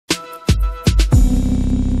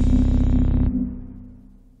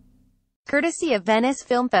Courtesy of Venice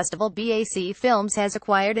Film Festival, BAC Films has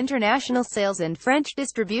acquired international sales and French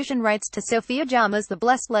distribution rights to Sofia djama's The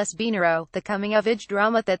Blessed Les Binero, the coming-of-age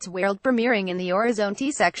drama that's world premiering in the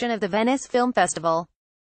Orizzonte section of the Venice Film Festival.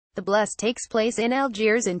 The Blessed takes place in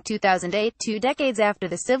Algiers in 2008, 2 decades after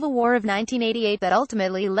the civil war of 1988 that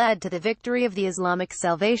ultimately led to the victory of the Islamic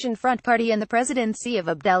Salvation Front Party and the presidency of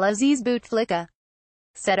Abdelaziz Bouteflika.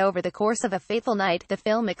 Set over the course of a fateful night, the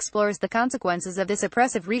film explores the consequences of this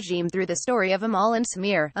oppressive regime through the story of Amal and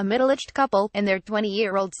Samir, a middle-aged couple, and their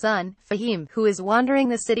 20-year-old son, Fahim, who is wandering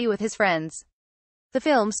the city with his friends. The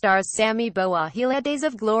film stars Sami Bouahila, Days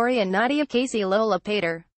of Glory, and Nadia Casey Lola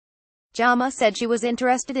Pater. Djama said she was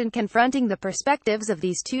interested in confronting the perspectives of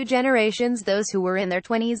these two generations, those who were in their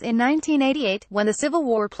 20s in 1988, when the Civil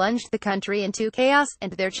War plunged the country into chaos,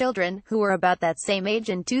 and their children, who were about that same age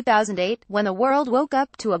in 2008, when the world woke up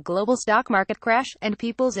to a global stock market crash, and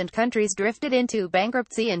peoples and countries drifted into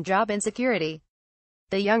bankruptcy and job insecurity.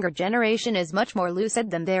 The younger generation is much more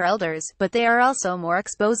lucid than their elders, but they are also more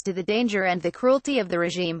exposed to the danger and the cruelty of the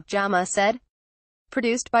regime, Djama said.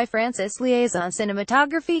 Produced by Francis Liaison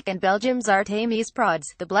Cinematography and Belgium's Artemis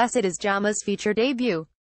Prods, The Blessed is Djama's feature debut.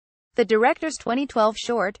 The director's 2012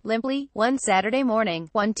 short, Limply, won Saturday morning,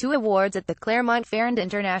 won 2 awards at the Clermont-Ferrand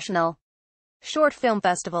International Short Film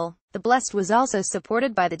Festival. The Blessed was also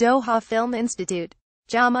supported by the Doha Film Institute.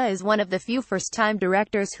 Djama is one of the few first-time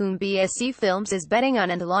directors whom BAC Films is betting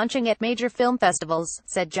on and launching at major film festivals,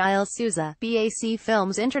 said Giles Souza, BAC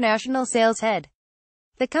Films International sales head.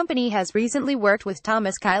 The company has recently worked with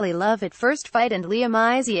Thomas Kylie Love at First Fight and Liam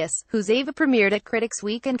Isias, whose Ava premiered at Critics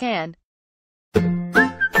Week in Cannes.